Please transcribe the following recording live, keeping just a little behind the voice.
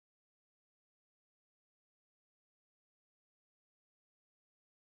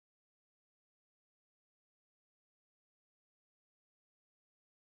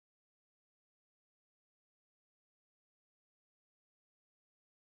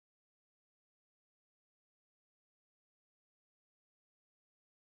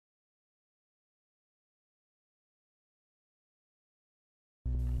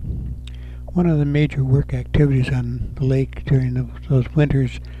One of the major work activities on the lake during those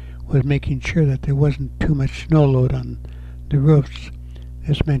winters was making sure that there wasn't too much snow load on the roofs.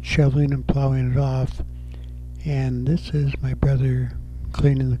 This meant shoveling and plowing it off. And this is my brother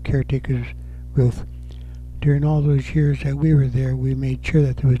cleaning the caretaker's roof. During all those years that we were there, we made sure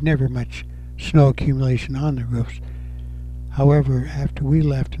that there was never much snow accumulation on the roofs. However, after we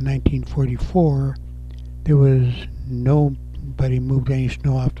left in 1944, there was nobody moved any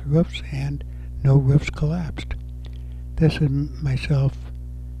snow off the roofs and no roofs collapsed. This is myself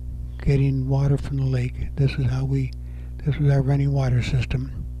getting water from the lake. This was our running water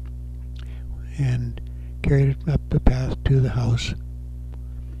system, and carried it up the path to the house.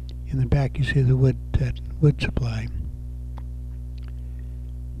 In the back you see the wood supply.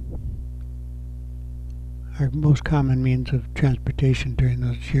 Our most common means of transportation during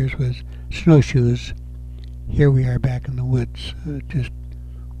those years was snowshoes. Here we are back in the woods, just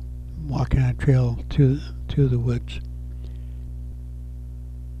walking on a trail through the woods.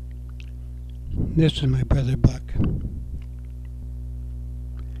 This is my brother Buck.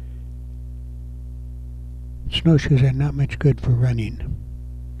 Snowshoes are not much good for running.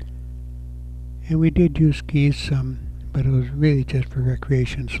 And we did use skis some, but it was really just for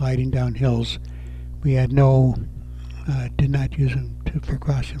recreation, sliding down hills. We had did not use them for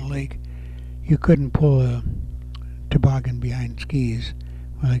crossing the lake. You couldn't pull a toboggan behind skis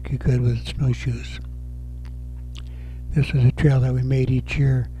like you could with snowshoes. This was a trail that we made each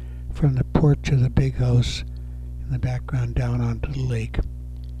year from the porch of the big house in the background down onto the lake.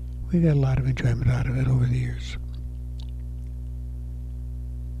 We got a lot of enjoyment out of it over the years.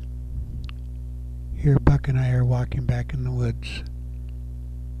 Here Buck and I are walking back in the woods.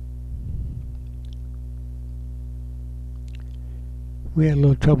 We had a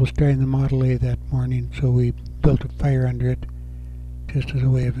little trouble starting the Model A that morning, so we built a fire under it just as a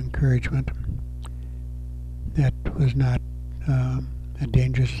way of encouragement. That was not a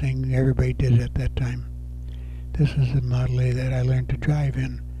dangerous thing. Everybody did it at that time. This is the Model A that I learned to drive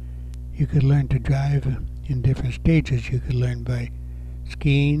in. You could learn to drive in different stages. You could learn by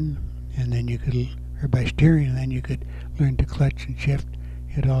skiing, and then or by steering, and then you could learn to clutch and shift.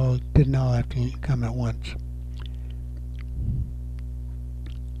 It all didn't all have to come at once.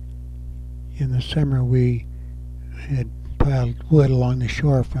 In the summer, we had piled wood along the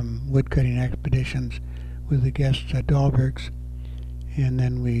shore from woodcutting expeditions with the guests at Dahlberg's, and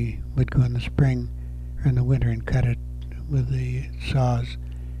then we would go in the spring or in the winter and cut it with the saws.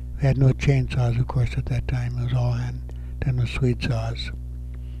 We had no chainsaws, of course, at that time. It was all done with sweet saws,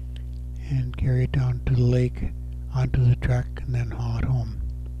 and carry it down to the lake, onto the truck, and then haul it home.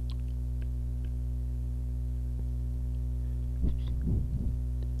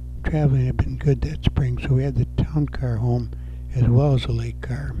 Traveling had been good that spring, so we had the town car home as well as a lake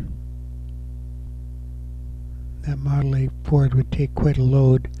car. That Model A Ford would take quite a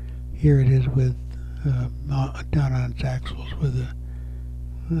load. Here it is with down on its axles with the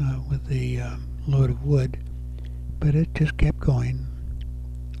load of wood, but it just kept going.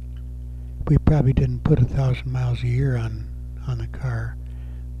 We probably didn't put 1,000 miles a year on the car.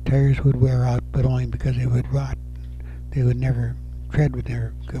 Tires would wear out, but only because they would rot. Tread would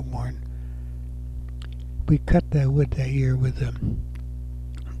never get worn. We cut that wood that year with a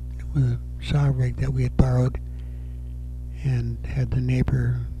saw rig that we had borrowed, and had the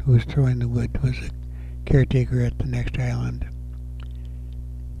neighbor who was throwing the wood was a caretaker at the next island.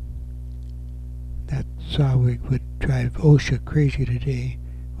 That saw rig would drive OSHA crazy today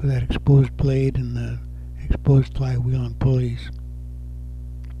with that exposed blade and the exposed flywheel and pulleys.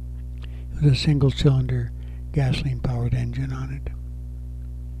 It was a single-cylinder gasoline-powered engine on it.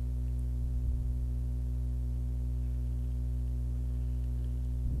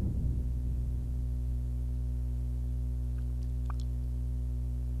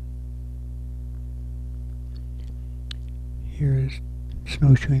 Here is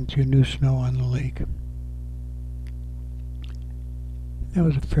snowshoeing through new snow on the lake. That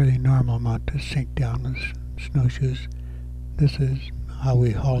was a fairly normal amount to sink down with snowshoes. This is how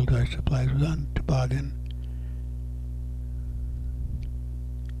we hauled our supplies, was on toboggan.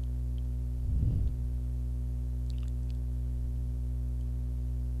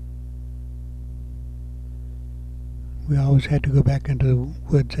 We always had to go back into the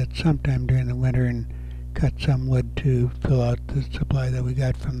woods at some time during the winter and cut some wood to fill out the supply that we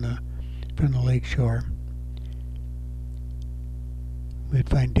got from the lake shore. We'd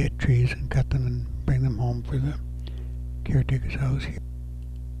find dead trees and cut them and bring them home for the caretaker's house here.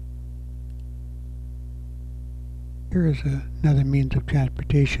 Here is another means of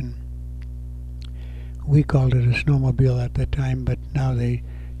transportation. We called it a snowmobile at that time, but now they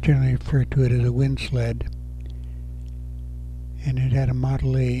generally refer to it as a wind sled, and it had a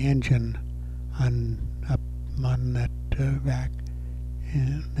Model A engine up on that rack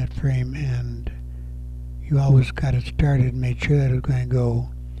and that frame, and you always got it started and made sure that it was going to go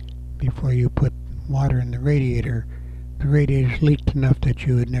before you put water in the radiator. The radiator's leaked enough that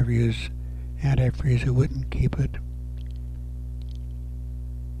you would never use antifreeze. It wouldn't keep it.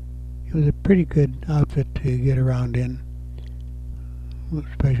 It was a pretty good outfit to get around in,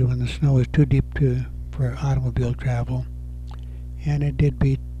 especially when the snow was too deep for automobile travel. And it did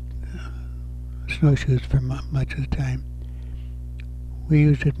beat snowshoes for much of the time. We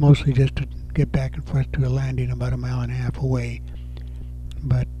used it mostly just to get back and forth to a landing about 1.5 miles away,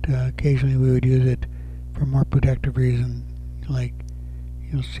 but occasionally we would use it for more productive reasons, like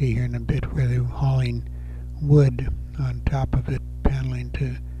you'll see here in a bit, where they were hauling wood on top of it, paneling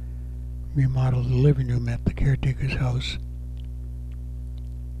to remodel the living room at the caretaker's house.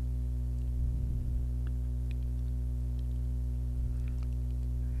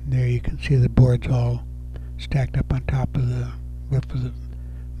 There you can see the boards all stacked up on top of the roof of the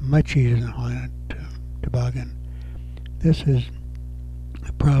much easier than hauling a toboggan. This is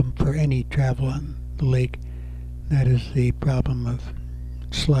a problem for any travel on the lake. That is the problem of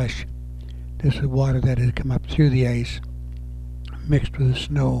slush. This is water that has come up through the ice, mixed with the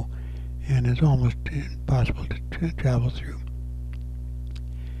snow, and is almost impossible to travel through.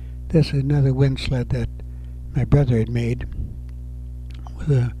 This is another wind sled that my brother had made.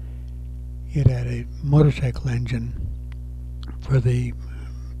 It had a motorcycle engine for the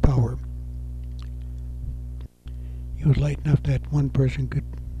power. It was light enough that one person could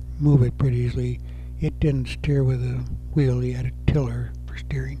move it pretty easily. It didn't steer with a wheel. He had a tiller for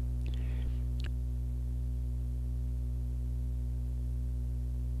steering.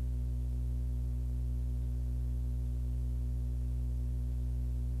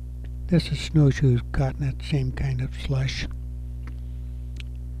 This is snowshoes caught in that same kind of slush.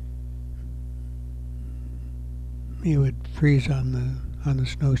 It would freeze on the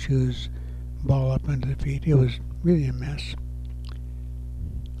snowshoes, ball up under the feet. It was really a mess.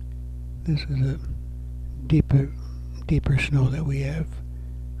 This is a deeper snow that we have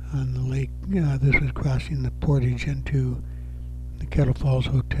on the lake. This was crossing the portage into the Kettle Falls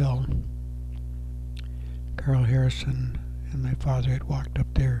Hotel. Carl Harrison and my father had walked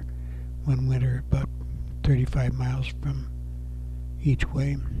up there one winter, about 35 miles from each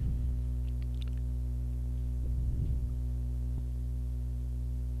way.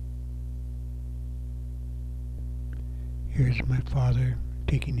 Here's my father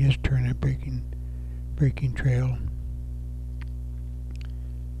taking his turn at breaking trail.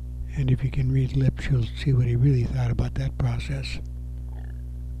 And if you can read lips, you'll see what he really thought about that process.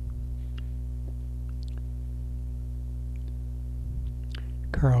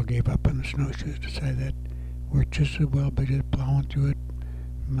 Carl gave up on the snowshoes, decided that worked just as well by just plowing through it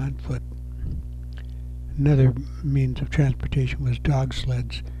on foot. Another means of transportation was dog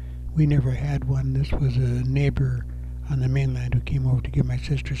sleds. We never had one. This was a neighbor on the mainland who came over to give my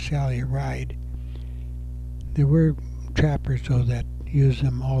sister Sally a ride. There were trappers, though, that used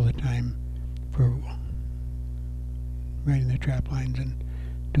them all the time for running their trap lines and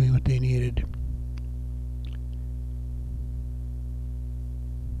doing what they needed.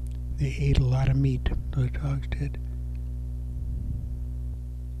 They ate a lot of meat, those dogs did.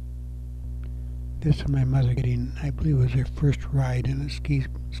 This is my mother getting, I believe it was her first ride in a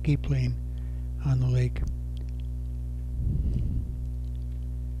ski plane on the lake.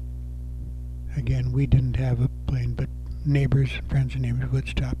 Again, we didn't have a plane, but neighbors, friends and neighbors would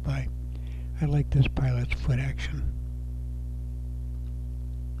stop by. I like this pilot's foot action.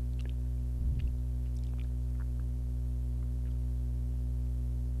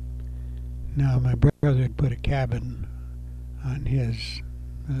 Now, my brother had put a cabin on his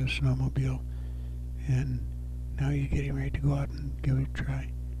snowmobile, and now he's getting ready to go out and give it a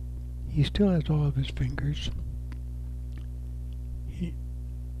try. He still has all of his fingers.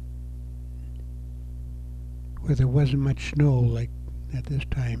 Where there wasn't much snow, like at this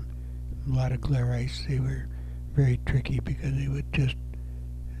time, a lot of glare ice, they were very tricky because they would just,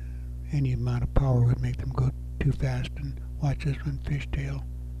 any amount of power would make them go too fast. And watch this one fishtail.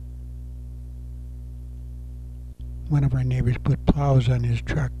 One of our neighbors put plows on his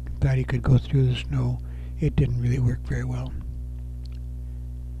truck, thought he could go through the snow. It didn't really work very well.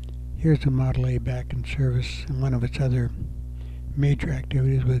 Here's the Model A back in service, and one of its other major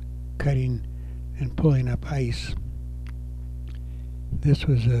activities was cutting and pulling up ice. This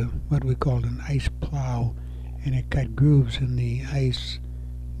was what we called an ice plow, and it cut grooves in the ice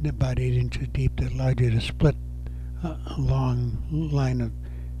about 8 inches deep that allowed you to split a long line of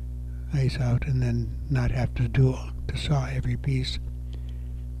ice out and then not have to saw every piece.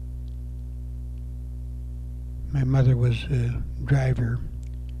 My mother was a driver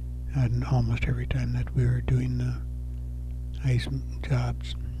and almost every time that we were doing the ice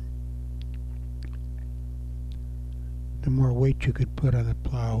jobs. The more weight you could put on the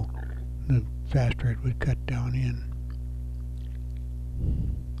plow, the faster it would cut down in.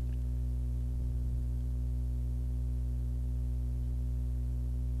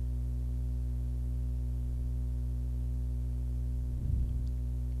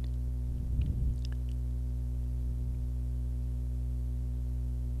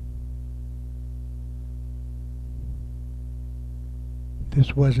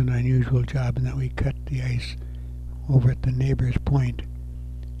 This was an unusual job in that we cut the ice over at the neighbor's point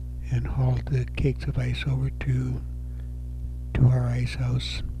and hauled the cakes of ice over to our ice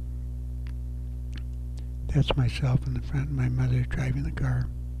house. That's myself in the front and my mother driving the car.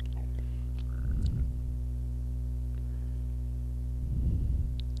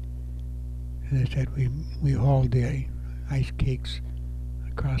 As I said, we hauled the ice cakes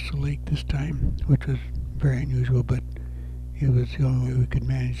across the lake this time, which was very unusual, but it was the only way we could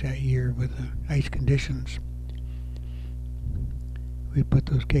manage that year with the ice conditions. We put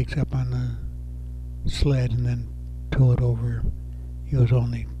those cakes up on the sled and then tow it over. It was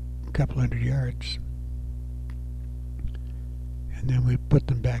only a couple hundred yards. And then we put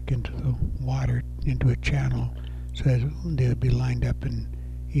them back into the water, into a channel, so that they would be lined up and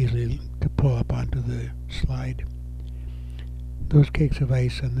easily to pull up onto the slide. Those cakes of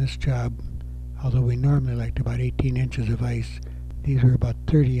ice on this job, although we normally liked about 18 inches of ice, these were about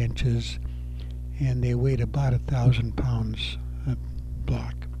 30 inches, and they weighed about 1,000 pounds a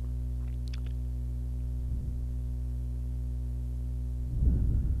block.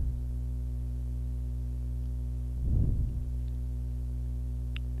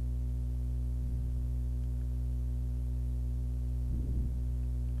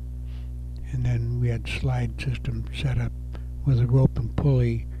 And then we had slide system set up with a rope and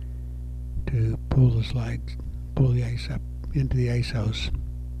pulley to pull the ice up into the ice house.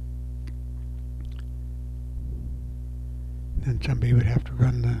 Then somebody would have to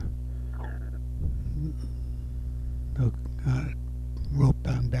run the rope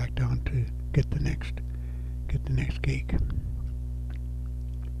on back down to get the next cake.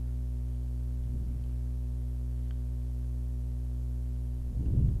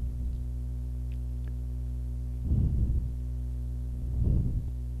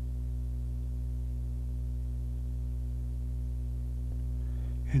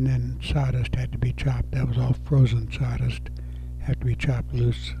 And then sawdust had to be chopped. That was all frozen sawdust. Had to be chopped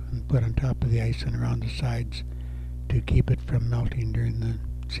loose and put on top of the ice and around the sides to keep it from melting during the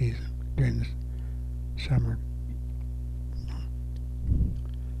season, during the summer.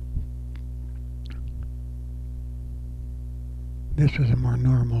 This was a more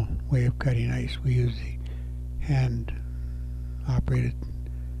normal way of cutting ice. We used the hand-operated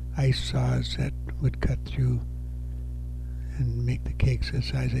ice saws that would cut through and make the cakes the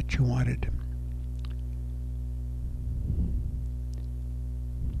size that you wanted.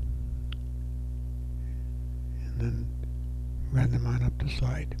 And then run them on up the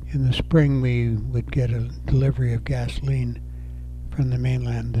slide. In the spring we would get a delivery of gasoline from the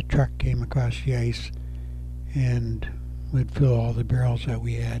mainland. The truck came across the ice and would fill all the barrels that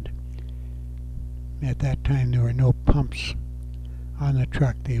we had. At that time there were no pumps on the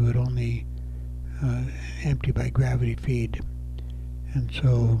truck. They would only empty by gravity feed, and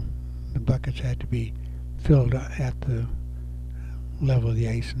so the buckets had to be filled at the level of the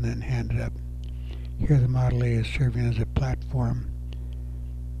ice and then handed up. Here the Model A is serving as a platform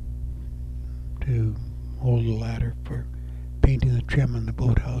to hold the ladder for painting the trim on the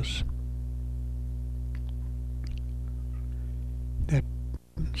boathouse. That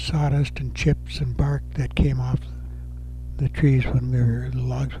sawdust and chips and bark that came off the trees the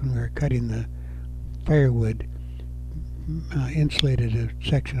logs when we were cutting the firewood insulated a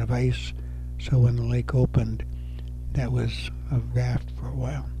section of ice, so when the lake opened, that was a raft for a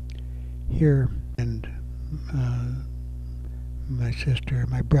while. Here, and my sister,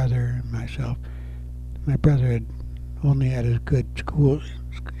 my brother, and myself. My brother had only had his good school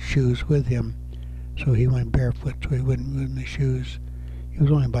shoes with him, so he went barefoot so he wouldn't ruin the shoes. He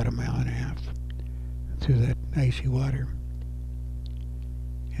was only about 1.5 miles through that icy water.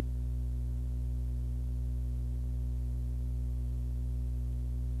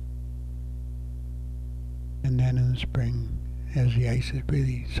 And then in the spring, as the ice is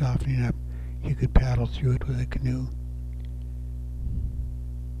really softening up, you could paddle through it with a canoe.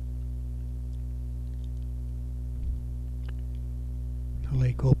 the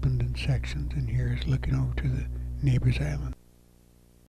lake opened in sections, and here is looking over to the neighbor's island.